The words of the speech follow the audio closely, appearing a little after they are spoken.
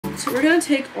So we're gonna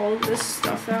take all of this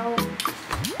stuff out.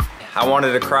 I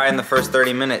wanted to cry in the first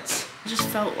 30 minutes. It just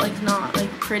felt like not like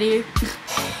pretty.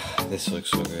 This looks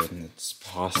so good. It's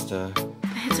pasta.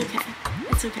 It's okay.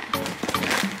 It's okay.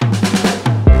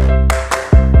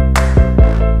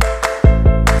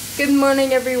 Good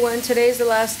morning, everyone. Today's the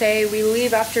last day. We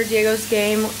leave after Diego's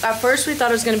game. At first, we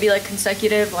thought it was gonna be like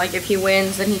consecutive, like if he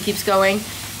wins, then he keeps going.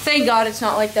 Thank God it's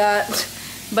not like that.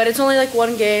 But it's only like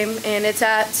one game, and it's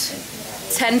at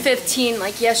 10:15,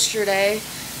 like yesterday.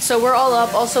 So we're all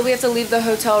up. Also, we have to leave the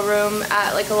hotel room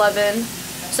at like 11.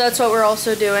 So that's what we're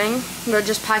also doing. We're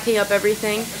just packing up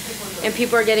everything, and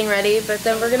people are getting ready, but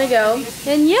then we're gonna go.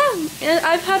 And yeah,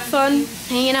 I've had fun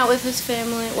hanging out with his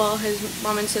family, well, his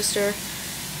mom and sister,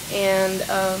 and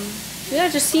yeah,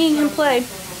 just seeing him play.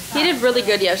 He did really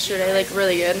good yesterday, like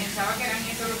really good.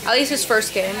 At least his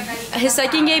first game. His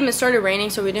second game, it started raining,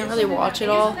 so we didn't really watch it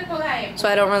all. So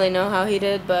I don't really know how he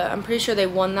did, but I'm pretty sure they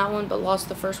won that one, but lost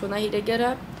the first one that he did get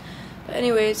at. But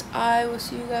anyways, I will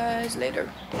see you guys later.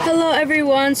 Hello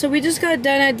everyone, so we just got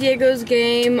done at Diego's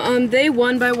game. They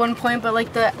won by 1 point, but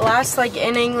like the last like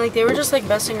inning, like they were just like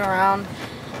messing around.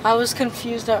 I was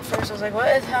confused at first. I was like, what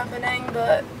is happening?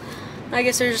 But I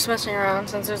guess they're just messing around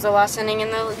since it was the last inning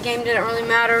and the game didn't really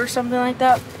matter or something like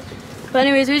that. But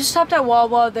anyways, we just stopped at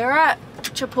Wawa. They're at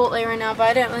Chipotle right now, but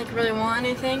I didn't like really want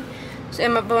anything.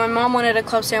 So, but my mom wanted a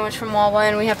club sandwich from Wawa,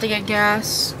 and we have to get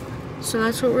gas. So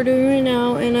that's what we're doing right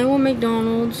now. And I want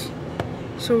McDonald's,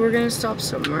 so we're gonna stop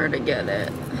somewhere to get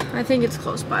it. I think it's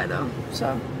close by though.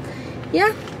 So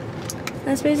yeah,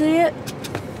 that's basically it.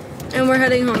 And we're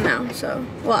heading home now. So,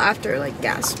 well, after like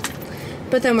gas.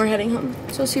 But then we're heading home.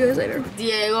 So see you guys later.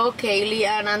 Diego, Keilly,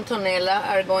 and Antonella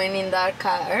are going in that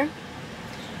car.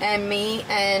 And me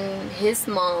and his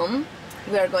mom,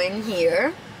 we are going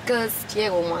here. Because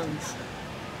Diego wants.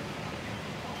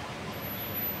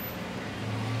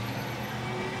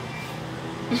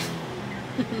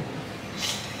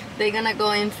 They're gonna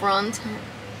go in front.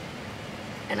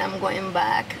 And I'm going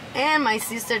back. And my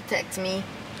sister texted me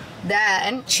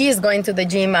that she is going to the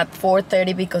gym at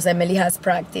 4:30 because Emily has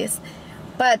practice.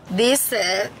 But they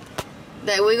said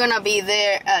that we're gonna be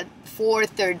there at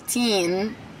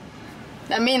 4:13.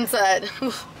 That means that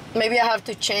maybe I have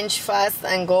to change fast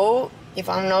and go if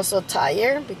I'm not so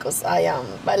tired, because I am.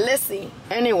 But let's see.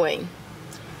 Anyway,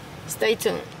 stay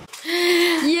tuned.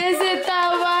 Y ese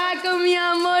tabaco, mi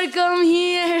amor, come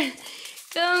here.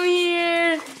 Come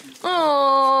here.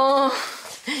 Oh.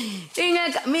 Ven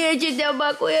acá. Mira ese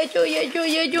tabaco. Hecho,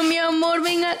 mi amor.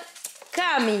 Ven acá.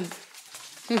 Cami.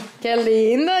 Qué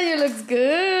lindo, you looks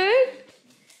good.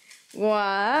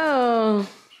 Wow.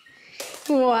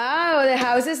 Wow, the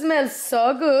house smells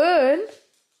so good.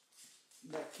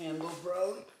 That candle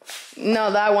broke?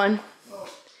 No, that one. Oh.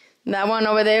 That one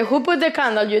over there. Who put the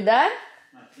candle? Your dad?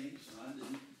 I think so, I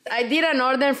didn't. I did an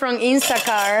order from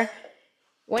Instacart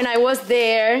when I was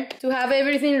there to have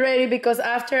everything ready, because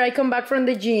after I come back from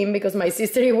the gym, because my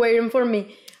sister is waiting for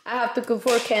me, I have to cook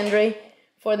for Kendry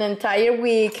for the entire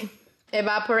week.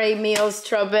 Evaporate meals,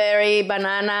 strawberry,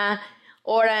 banana,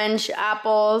 orange,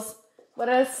 apples. What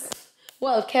else?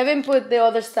 Well, Kevin put the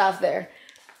other stuff there.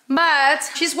 But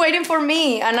she's waiting for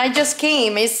me, and I just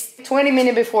came. It's 20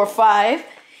 minutes before 5,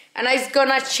 and I'm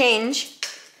gonna change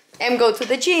and go to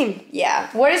the gym. Yeah.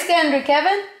 Where is Kendry,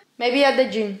 Kevin? Maybe at the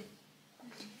gym.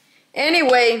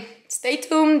 Anyway, stay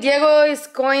tuned. Diego is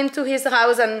going to his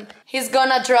house, and he's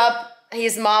gonna drop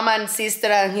his mom and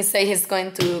sister, and he say he's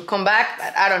going to come back,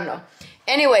 but I don't know.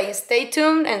 Anyway, stay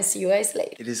tuned and see you guys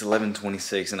later. It is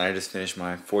 11:26 and I just finished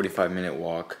my 45-minute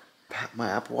walk. My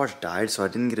Apple Watch died, so I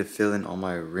didn't get to fill in all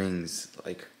my rings,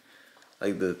 like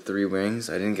the 3 rings.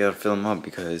 I didn't get to fill them up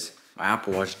because my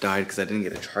Apple Watch died because I didn't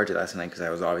get to charge it last night because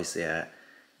I was obviously at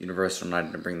Universal and I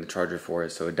didn't bring the charger for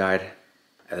it. So it died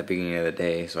at the beginning of the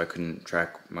day, so I couldn't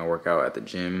track my workout at the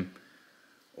gym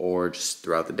or just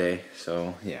throughout the day.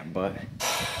 So yeah, but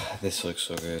this looks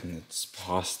so good. It's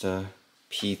pasta,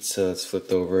 pizza that's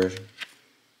flipped over,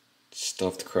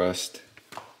 stuffed crust,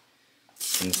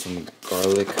 and some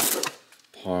garlic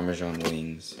parmesan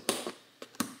wings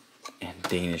and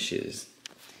danishes.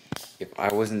 If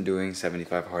I wasn't doing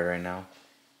 75 hard right now,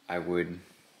 I would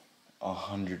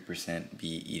 100% be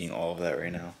eating all of that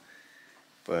right now.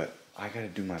 But I gotta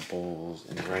do my bowls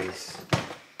and rice.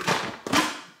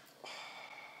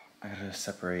 I gotta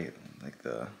separate like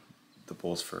the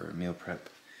bowls for meal prep.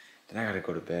 Then I gotta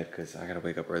go to bed because I gotta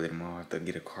wake up early tomorrow. I have to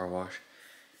get a car wash.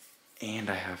 And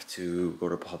I have to go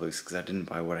to Publix because I didn't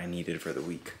buy what I needed for the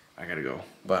week. I gotta go.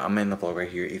 But I'm in the vlog right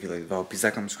here. If you like the vlog, please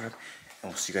like, comment, subscribe.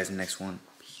 And we'll see you guys in the next one.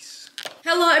 Peace.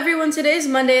 Hello everyone, today is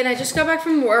Monday and I just got back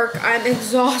from work. I'm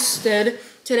exhausted.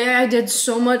 Today I did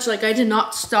so much, like I did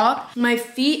not stop. My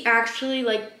feet actually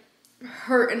like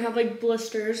hurt and have like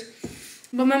blisters.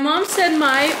 But my mom said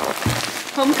my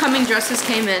homecoming dresses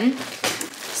came in.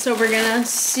 So we're gonna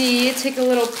take a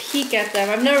little peek at them.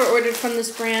 I've never ordered from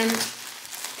this brand.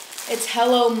 It's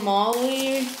Hello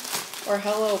Molly or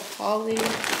Hello Polly.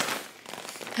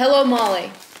 Hello Molly.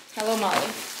 Hello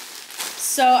Molly.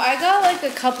 So I got like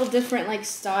a couple different like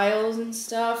styles and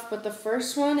stuff, but the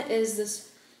first one is this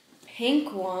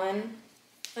pink one,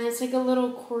 and it's like a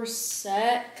little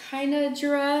corset kind of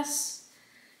dress,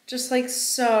 just like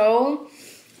so.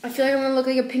 I feel like I'm gonna look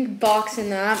like a pink box in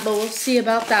that, but we'll see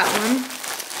about that one.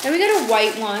 Then we got a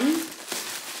white one.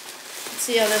 Let's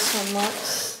see how this one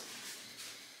looks.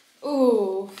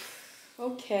 Ooh,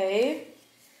 okay.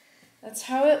 That's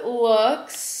how it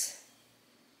looks.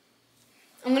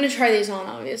 I'm gonna try these on,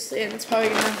 obviously, and it's probably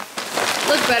gonna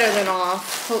look better than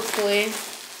off, hopefully.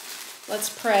 Let's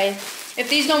pray. If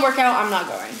these don't work out, I'm not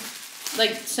going.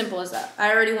 Like, simple as that.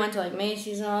 I already went to like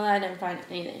Macy's and all that, I didn't find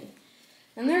anything.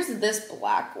 And there's this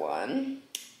black one.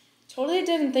 Totally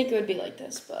didn't think it would be like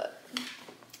this, but.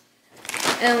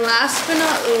 And last but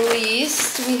not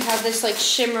least, we have this like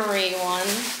shimmery one.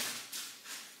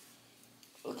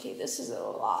 Okay, this is a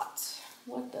lot.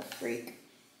 What the freak?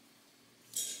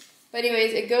 But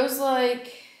anyways, it goes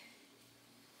like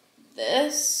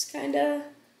this, kinda.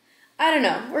 I don't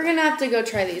know. We're gonna have to go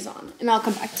try these on, and I'll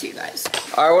come back to you guys.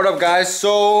 All right, what up, guys?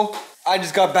 So I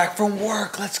just got back from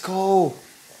work. Let's go.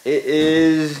 It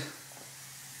is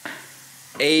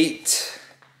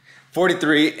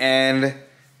 8:43, and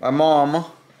my mom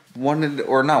wanted,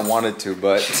 or not wanted to,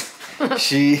 but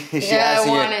she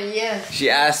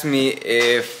asked me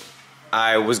if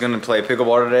I was gonna play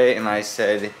pickleball today, and I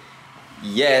said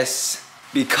yes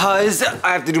because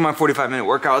I have to do my 45-minute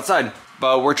workout outside.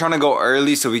 But we're trying to go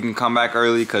early so we can come back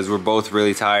early because we're both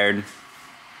really tired.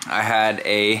 I had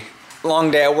a long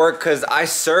day at work because I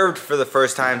served for the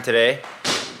first time today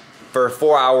for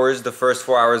 4 hours, the first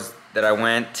 4 hours that I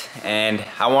went, and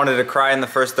I wanted to cry in the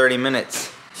first 30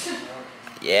 minutes.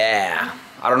 Yeah,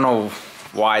 I don't know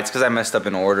why. It's because I messed up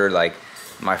an order, like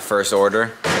my first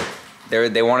order.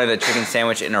 They wanted a chicken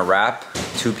sandwich in a wrap.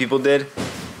 2 people did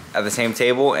at the same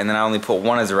table, and then I only put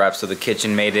 1 as a wrap, so the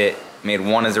kitchen made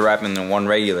 1 as a wrap and then 1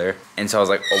 regular. And so I was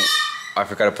like, oh, I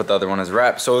forgot to put the other 1 as a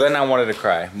wrap. So then I wanted to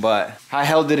cry, but I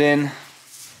held it in.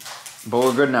 But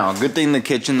we're good now. Good thing the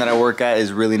kitchen that I work at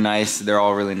is really nice. They're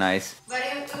all really nice. But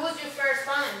it was your first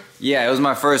time. Yeah, it was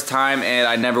my first time, and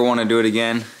I never want to do it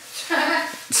again.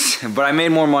 But I made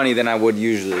more money than I would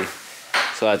usually,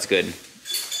 so that's good.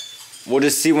 We'll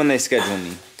just see when they schedule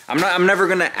me. I'm never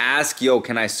gonna ask, yo,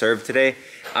 can I serve today?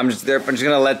 I'm just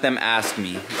gonna let them ask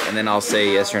me, and then I'll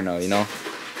say yes or no, you know?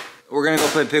 We're gonna go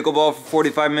play pickleball for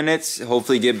 45 minutes,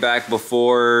 hopefully get back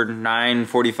before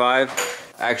 9:45.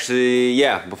 Actually,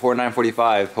 yeah, before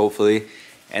 9:45, hopefully.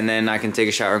 And then I can take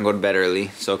a shower and go to bed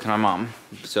early, so can my mom.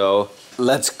 So,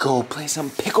 let's go play some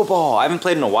pickleball. I haven't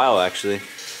played in a while, actually.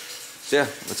 So yeah,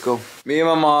 let's go. Me and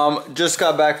my mom just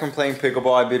got back from playing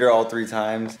pickleball. I beat her all 3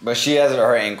 times. But she has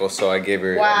her ankle, so I gave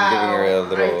her, I'm giving her a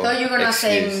little I thought you were gonna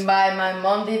say bye. My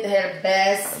mom did her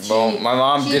best. My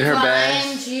mom did her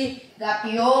best. She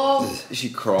gapió. She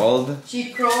crawled.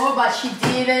 She crawled, but she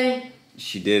didn't.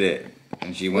 She did it.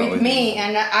 And she went with me.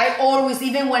 And I always,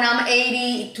 even when I'm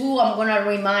 82, I'm gonna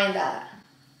remind that.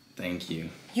 Thank you.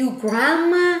 Your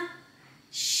grandma,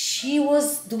 she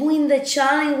was doing the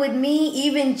challenge with me,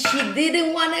 even she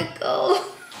didn't want to go.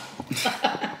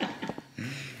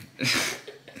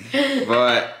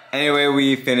 But anyway,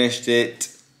 we finished it.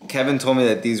 Kevin told me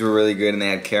that these were really good and they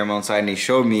had caramel inside, and he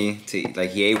showed me to eat.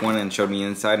 Like, he ate one and showed me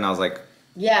inside, and I was like,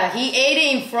 yeah, he ate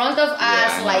it in front of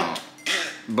us, like.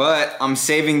 But I'm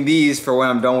saving these for when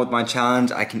I'm done with my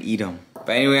challenge. I can eat them. But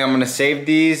anyway, I'm gonna save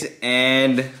these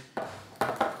and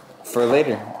for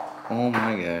later. Oh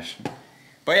my gosh.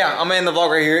 But yeah, I'm gonna end the vlog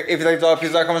right here. If you liked the vlog,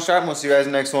 please like, comment, subscribe, and we'll see you guys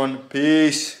in the next one.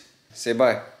 Peace. Say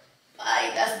bye.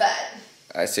 Bye, that's bad.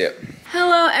 I see it.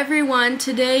 Hello everyone.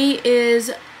 Today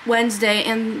is Wednesday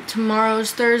and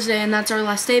tomorrow's Thursday, and that's our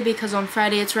last day because on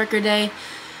Friday it's record day.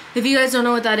 If you guys don't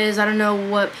know what that is, I don't know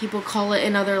what people call it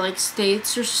in other like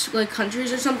states or like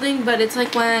countries or something, but it's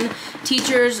like when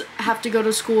teachers have to go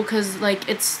to school because like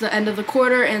it's the end of the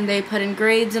quarter and they put in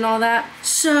grades and all that.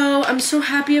 So I'm so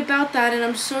happy about that, and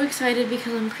I'm so excited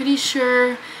because I'm pretty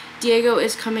sure Diego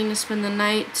is coming to spend the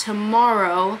night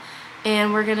tomorrow,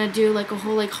 and we're gonna do like a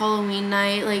whole like Halloween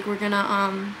night. Like we're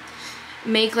gonna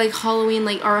make like Halloween,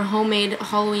 like our homemade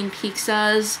Halloween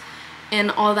pizzas and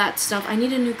all that stuff. I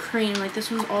need a new crane. Like, this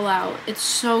one's all out. It's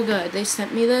so good. They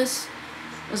sent me this.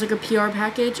 It was like a PR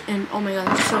package, and oh my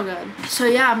god, it's so good. So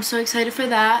yeah, I'm so excited for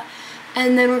that.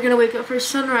 And then we're gonna wake up for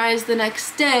sunrise the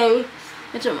next day,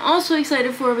 which I'm also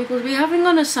excited for because we haven't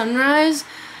gone to sunrise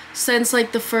since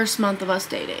like the first month of us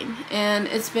dating, and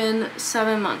it's been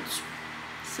 7 months.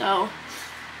 So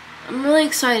I'm really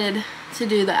excited to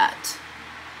do that.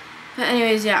 But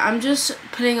anyways, yeah, I'm just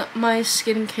putting my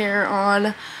skincare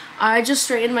on. I just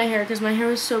straightened my hair because my hair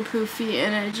was so poofy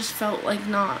and it just felt like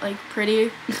not like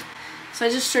pretty. So I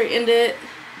just straightened it.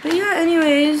 But yeah,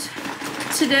 anyways,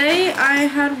 today I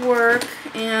had work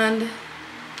and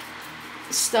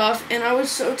stuff, and I was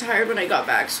so tired when I got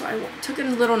back, so I took a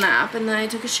little nap and then I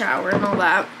took a shower and all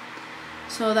that.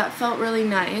 So that felt really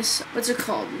nice. What's it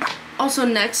called? Also,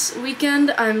 next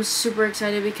weekend I'm super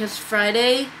excited because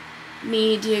Friday,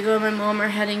 me, Diego, and my mom are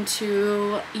heading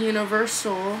to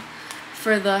Universal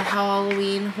for the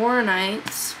Halloween Horror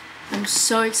Nights. I'm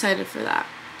so excited for that.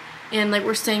 And like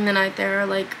we're staying the night there,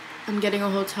 like I'm getting a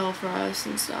hotel for us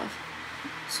and stuff.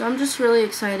 So I'm just really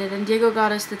excited, and Diego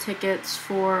got us the tickets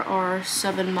for our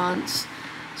 7 months.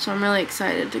 So I'm really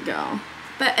excited to go.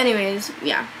 But anyways,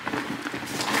 yeah.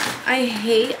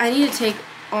 I need to take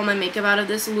all my makeup out of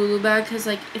this Lulu bag because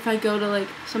like if I go to like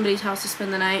somebody's house to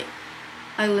spend the night,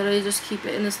 I literally just keep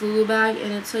it in this Lulu bag,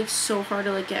 and it's like so hard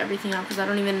to like get everything out because I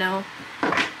don't even know.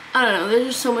 I don't know, there's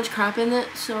just so much crap in it,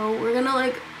 so we're gonna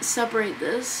like separate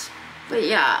this. But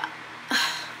yeah,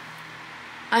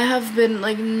 I have been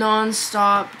like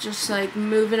non-stop just like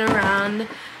moving around.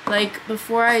 Like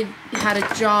before I had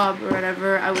a job or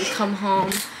whatever, I would come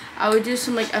home, I would do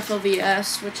some like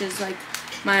FLVS, which is like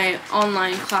my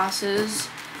online classes,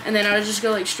 and then I would just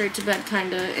go like straight to bed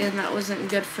kinda, and that wasn't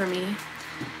good for me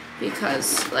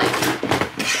because like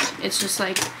it's just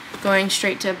like going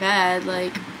straight to bed,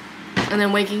 like, and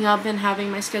then waking up and having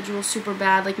my schedule super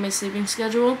bad, like my sleeping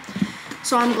schedule.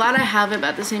 So I'm glad I have it, but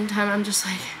at the same time I'm just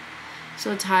like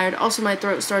so tired. Also my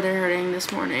throat started hurting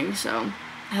this morning, so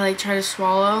I like try to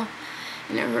swallow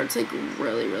and it hurts like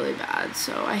really, really bad.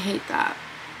 So I hate that,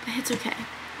 but it's okay.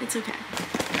 It's okay.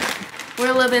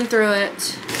 We're living through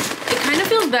it. It kind of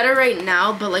feels better right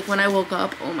now, but like when I woke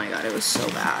up, oh my god, it was so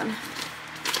bad.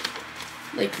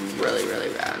 Like really,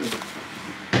 really bad.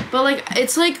 But like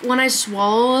it's like when I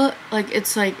swallow, like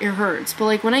it's like it hurts, but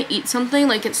like when I eat something,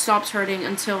 like it stops hurting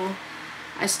until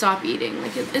I stop eating.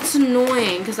 Like it's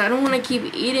annoying because I don't want to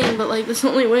keep eating, but like that's the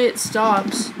only way it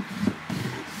stops.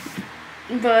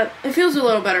 But it feels a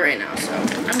little better right now, so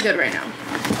I'm good right now.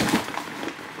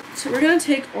 So we're gonna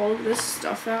take all of this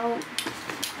stuff out.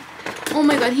 Oh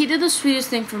my god, he did the sweetest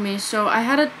thing for me. So I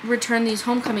had to return these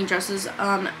homecoming dresses.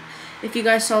 If you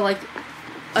guys saw like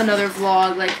another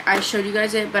vlog, like I showed you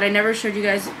guys it, but I never showed you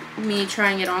guys me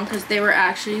trying it on because they were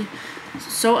actually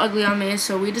so ugly on me.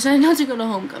 So we decided not to go to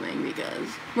homecoming because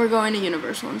we're going to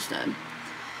Universal instead,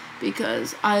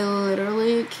 because I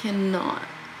literally cannot,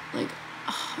 like,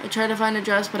 I tried to find a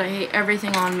dress but I hate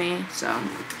everything on me, so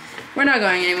we're not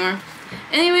going anymore.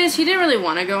 Anyways, he didn't really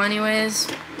want to go anyways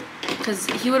because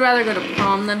he would rather go to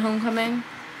prom than homecoming,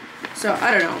 so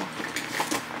I don't know.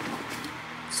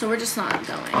 So we're just not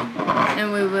going,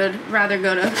 and we would rather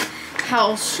go to not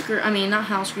House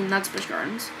Scream, that's Busch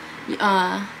Gardens.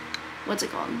 What's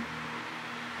it called?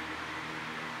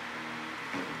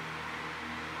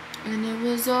 And it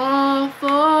was all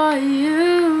for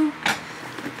you.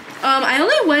 I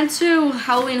only went to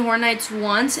Halloween Horror Nights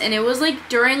once, and it was like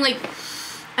during like,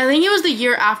 I think it was the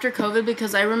year after COVID,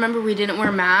 because I remember we didn't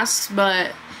wear masks,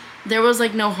 but there was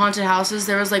like no haunted houses.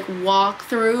 There was like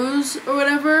walkthroughs or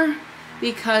whatever,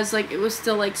 because like it was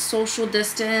still like social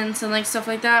distance and like stuff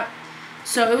like that.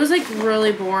 So it was like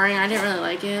really boring. I didn't really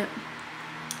like it.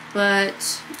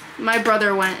 But my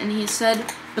brother went and he said,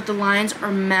 but the lines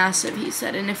are massive, he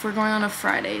said, and if we're going on a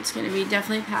Friday, it's going to be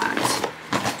definitely packed.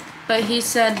 But he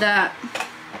said that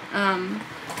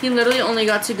he literally only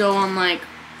got to go on like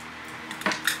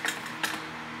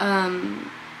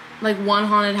one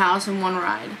haunted house and one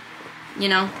ride, you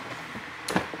know?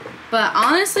 But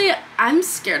honestly, I'm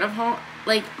scared of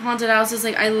haunted houses.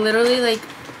 Like I literally like,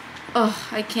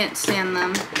 I can't stand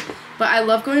them. But I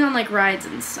love going on like rides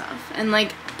and stuff, and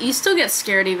like you still get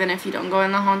scared even if you don't go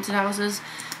in the haunted houses.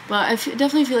 But I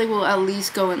definitely feel like we'll at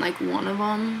least go in like one of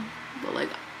them. But like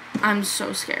I'm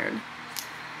so scared.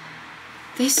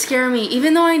 They scare me,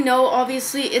 even though I know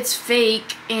obviously it's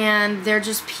fake and they're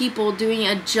just people doing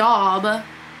a job.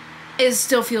 It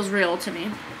still feels real to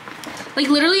me. Like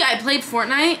literally, I played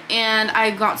Fortnite and I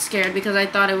got scared because I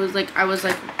thought it was like I was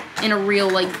like in a real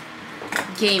like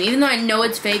game. Even though I know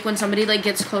it's fake, when somebody like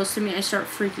gets close to me, I start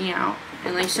freaking out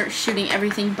and like start shooting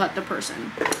everything but the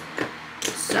person.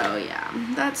 So yeah,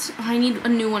 I need a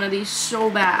new one of these so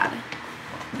bad.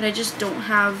 but I just don't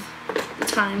have the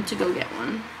time to go get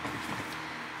one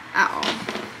at all.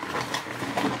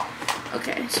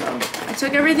 Okay, so I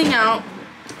took everything out.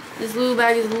 This little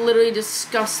bag is literally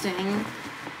disgusting.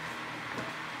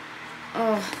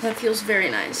 Oh, that feels very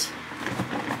nice.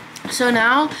 So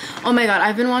now, oh my god,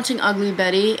 I've been watching Ugly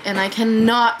Betty, and I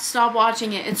cannot stop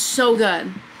watching it. It's so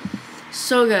good.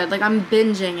 So good. Like, I'm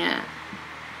binging it.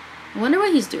 I wonder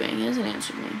what he's doing. He hasn't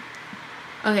answered me.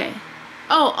 Okay.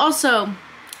 Oh, also,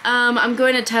 I'm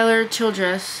going to Tyler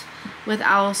Childress with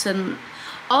Allison.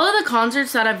 All of the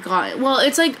concerts that I've gotten, well,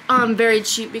 it's like very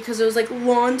cheap because it was like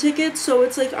lawn tickets, so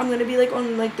it's like I'm gonna be like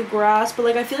on like the grass, but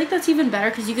like I feel like that's even better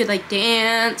because you could like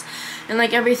dance and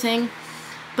like everything.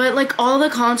 But like all the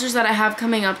concerts that I have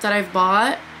coming up that I've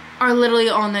bought are literally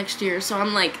all next year, so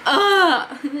I'm like,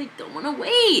 I like don't want to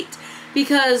wait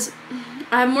because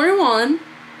I have Morgan Wallen.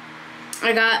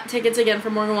 I got tickets again for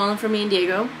Morgan Wallen for me and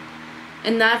Diego,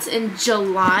 and that's in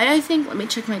July, I think. Let me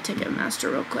check my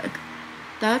Ticketmaster real quick.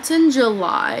 That's in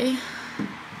July.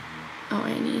 Oh,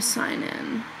 I need to sign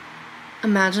in.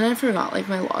 Imagine I forgot like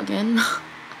my login.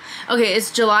 Okay,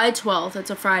 it's July 12th. It's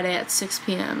a Friday at 6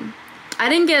 p.m. I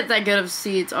didn't get that good of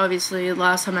seats, obviously.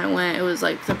 Last time I went, it was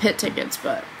like the pit tickets,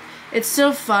 but it's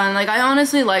still fun. Like, I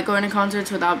honestly like going to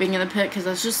concerts without being in the pit because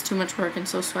that's just too much work and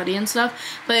so sweaty and stuff.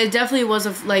 But it definitely was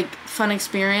a like fun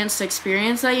experience to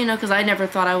experience that, you know, because I never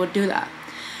thought I would do that.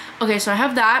 Okay, so I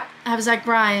have that. I have Zach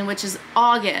Bryan, which is in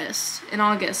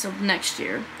August of next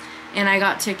year. And I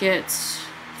got tickets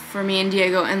for me and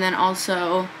Diego, and then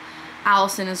also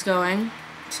Allison is going.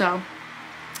 So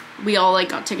we all like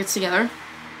got tickets together.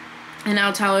 And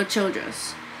now Tyler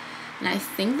Childress. And I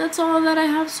think that's all that I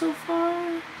have so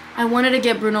far. I wanted to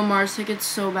get Bruno Mars tickets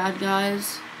so bad,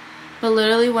 guys. But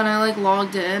literally when I like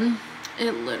logged in,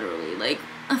 it literally like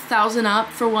 1,000 up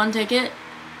for one ticket.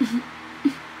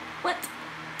 What?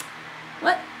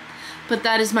 What? But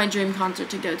that is my dream concert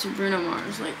to go to, Bruno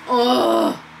Mars. Like,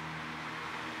 oh,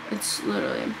 it's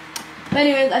literally. But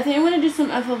anyways, I think I'm gonna do some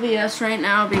FLVS right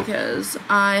now because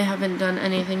I haven't done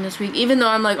anything this week. Even though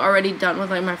I'm like already done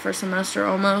with like my first semester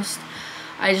almost.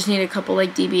 I just need a couple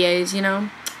like DBAs, you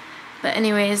know. But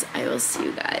anyways, I will see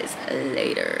you guys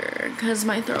later because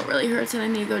my throat really hurts and I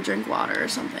need to go drink water or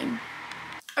something.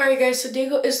 Alright guys, so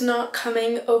Diego is not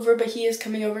coming over, but he is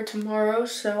coming over tomorrow,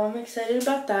 so I'm excited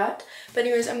about that. But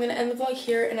anyways, I'm going to end the vlog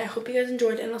here, and I hope you guys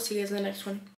enjoyed, and I'll see you guys in the next one.